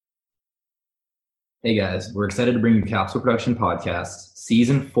Hey guys, we're excited to bring you Capsule Production Podcast,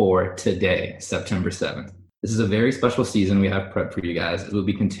 Season 4 today, September 7th. This is a very special season we have prepped for you guys. We'll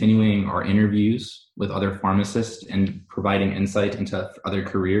be continuing our interviews with other pharmacists and providing insight into other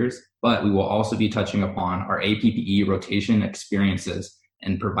careers, but we will also be touching upon our APPE rotation experiences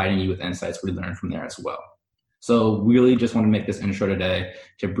and providing you with insights we learned from there as well. So really just want to make this intro today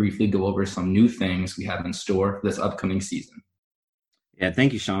to briefly go over some new things we have in store for this upcoming season. Yeah,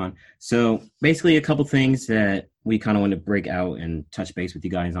 thank you, Sean. So basically, a couple things that we kind of want to break out and touch base with you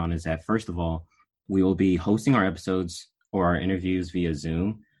guys on is that, first of all, we will be hosting our episodes or our interviews via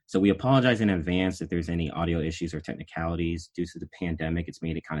Zoom. So we apologize in advance if there's any audio issues or technicalities. Due to the pandemic, it's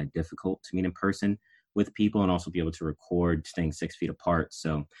made it kind of difficult to meet in person with people and also be able to record staying 6 feet apart.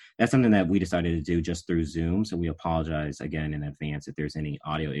 So that's something that we decided to do just through Zoom. So we apologize again in advance if there's any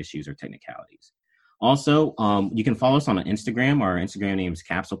audio issues or technicalities. Also, you can follow us on Instagram. Our Instagram name is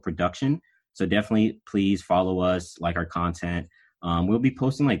Capsule Production. So definitely please follow us, like our content. We'll be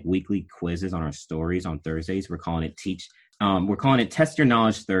posting like weekly quizzes on our stories on Thursdays. We're calling it Test Your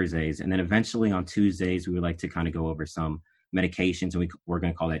Knowledge Thursdays. And then eventually on Tuesdays, we would like to kind of go over some medications, and we're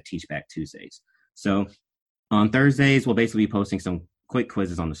going to call that Teach Back Tuesdays. So on Thursdays, we'll basically be posting some quick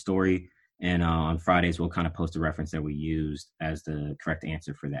quizzes on the story. And on Fridays, we'll kind of post a reference that we used as the correct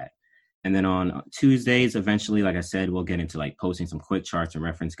answer for that. And then on Tuesdays, eventually, like I said, we'll get into like posting some quick charts and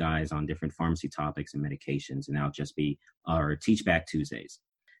reference guides on different pharmacy topics and medications. And that'll just be our Teach Back Tuesdays.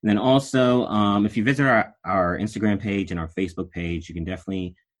 And then also, if you visit our Instagram page and our Facebook page, you can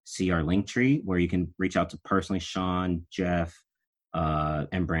definitely see our link tree where you can reach out to personally Sean, Jeff,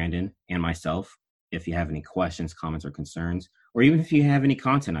 and Brandon and myself if you have any questions, comments, or concerns, or even if you have any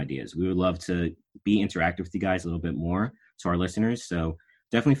content ideas. We would love to be interactive with you guys a little bit more, to our listeners. So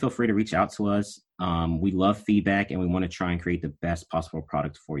definitely feel free to reach out to us. We love feedback, and we want to try and create the best possible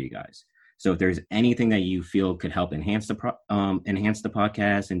product for you guys. So if there's anything that you feel could help enhance the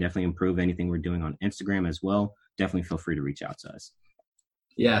podcast and definitely improve anything we're doing on Instagram as well, definitely feel free to reach out to us.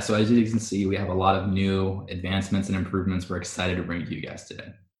 Yeah, so as you can see, we have a lot of new advancements and improvements we're excited to bring to you guys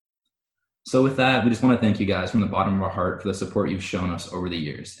today. So with that, we just want to thank you guys from the bottom of our heart for the support you've shown us over the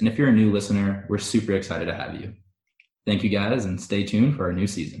years. And if you're a new listener, we're super excited to have you. Thank you guys, and stay tuned for our new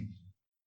season.